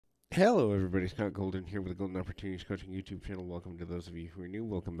Hello, everybody. Scott Golden here with the Golden Opportunities Coaching YouTube channel. Welcome to those of you who are new.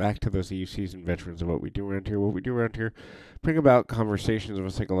 Welcome back to those of you seasoned veterans of what we do around here. What we do around here, bring about conversations of a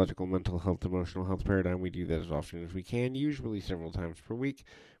psychological, mental health, emotional health paradigm. We do that as often as we can, usually several times per week.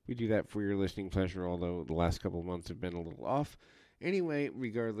 We do that for your listening pleasure, although the last couple of months have been a little off. Anyway,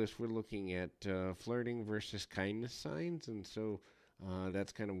 regardless, we're looking at flirting versus kindness signs, and so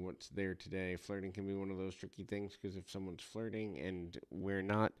that's kind of what's there today. Flirting can be one of those tricky things because if someone's flirting and we're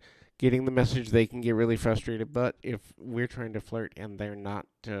not getting the message, they can get really frustrated. But if we're trying to flirt and they're not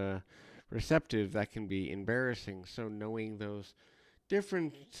receptive, that can be embarrassing. So knowing those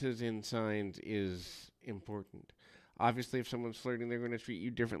differences in signs is important. Obviously, if someone's flirting, they're going to treat you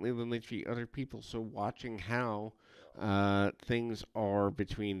differently than they treat other people. So watching how things are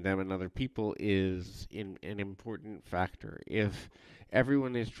between them and other people is an important factor. If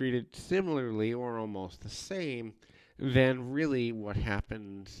everyone is treated similarly or almost the same, then really what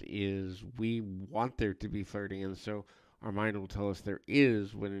happens is we want there to be flirting, and so our mind will tell us there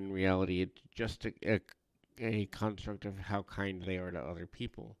is, when in reality it's just a construct of how kind they are to other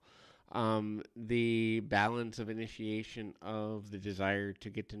people. The balance of initiation of the desire to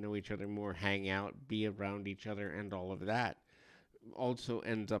get to know each other more, hang out, be around each other, and all of that also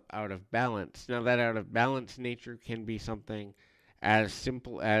ends up out of balance. Now, that out of balance nature can be something as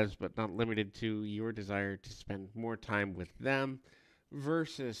simple as, but not limited to, your desire to spend more time with them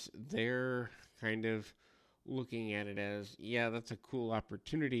versus their kind of looking at it as, yeah, that's a cool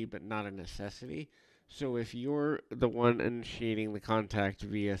opportunity, but not a necessity. So if you're the one initiating the contact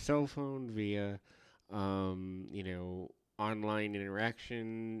via cell phone, via, online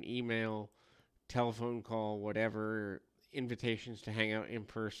interaction, email, telephone call, whatever, invitations to hang out in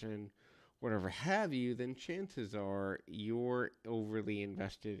person, whatever have you, then chances are you're overly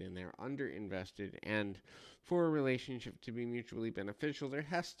invested and they're under invested. And for a relationship to be mutually beneficial, there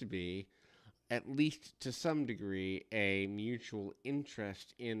has to be, at least to some degree, a mutual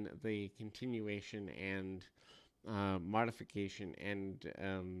interest in the continuation and modification and,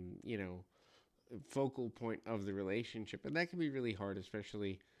 focal point of the relationship. And that can be really hard,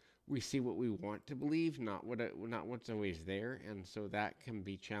 especially we see what we want to believe, not what's always there, and so that can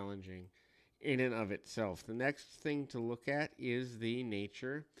be challenging in and of itself. The next thing to look at is the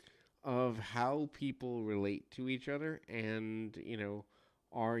nature of how people relate to each other, and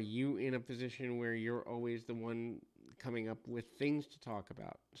are you in a position where you're always the one coming up with things to talk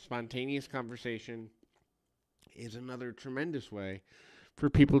about? Spontaneous conversation is another tremendous way for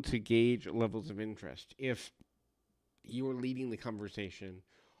people to gauge levels of interest. If you're leading the conversation,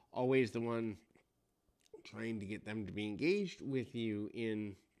 always the one trying to get them to be engaged with you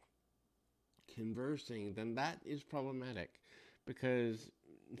in conversing, then that is problematic because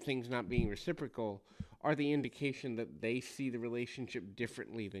things not being reciprocal are the indication that they see the relationship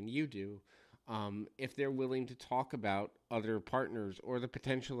differently than you do. If they're willing to talk about other partners or the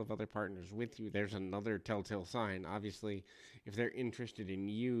potential of other partners with you, there's another telltale sign. Obviously, if they're interested in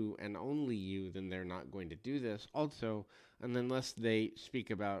you and only you, then they're not going to do this. Also, and unless they speak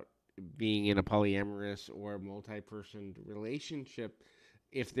about being in a polyamorous or multi-person relationship,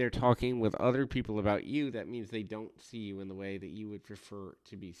 if they're talking with other people about you, that means they don't see you in the way that you would prefer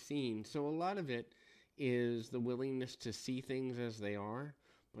to be seen. So a lot of it is the willingness to see things as they are,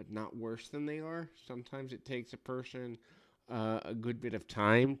 but not worse than they are. Sometimes it takes a person a good bit of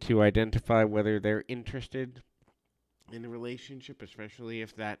time to identify whether they're interested in a relationship, especially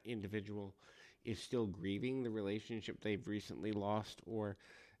if that individual is still grieving the relationship they've recently lost, or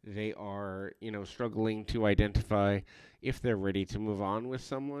they are, struggling to identify if they're ready to move on with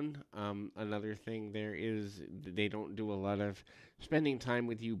someone. Another thing there is they don't do a lot of spending time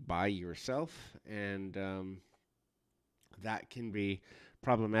with you by yourself, and that can be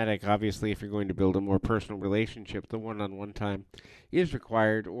problematic. Obviously, if you're going to build a more personal relationship, the one-on-one time is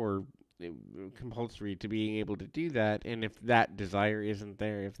required or compulsory to being able to do that. And if that desire isn't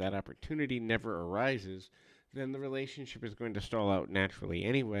there, if that opportunity never arises, then the relationship is going to stall out naturally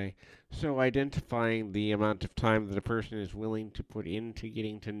anyway. So identifying the amount of time that a person is willing to put into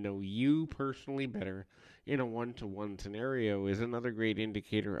getting to know you personally better in a one-to-one scenario is another great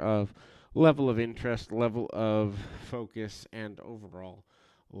indicator of level of interest, level of focus, and overall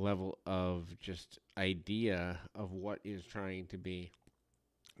level of just idea of what is trying to be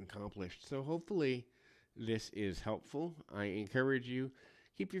accomplished. So hopefully this is helpful. I encourage you,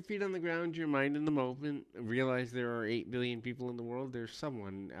 keep your feet on the ground, your mind in the moment. Realize there are 8 billion people in the world. There's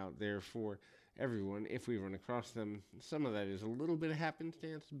someone out there for everyone if we run across them. Some of that is a little bit of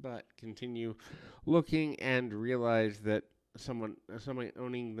happenstance, but continue looking and realize that someone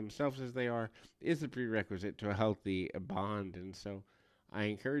owning themselves as they are is a prerequisite to a healthy bond. And so I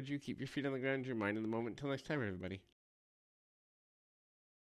encourage you, keep your feet on the ground, your mind in the moment. Until next time, everybody.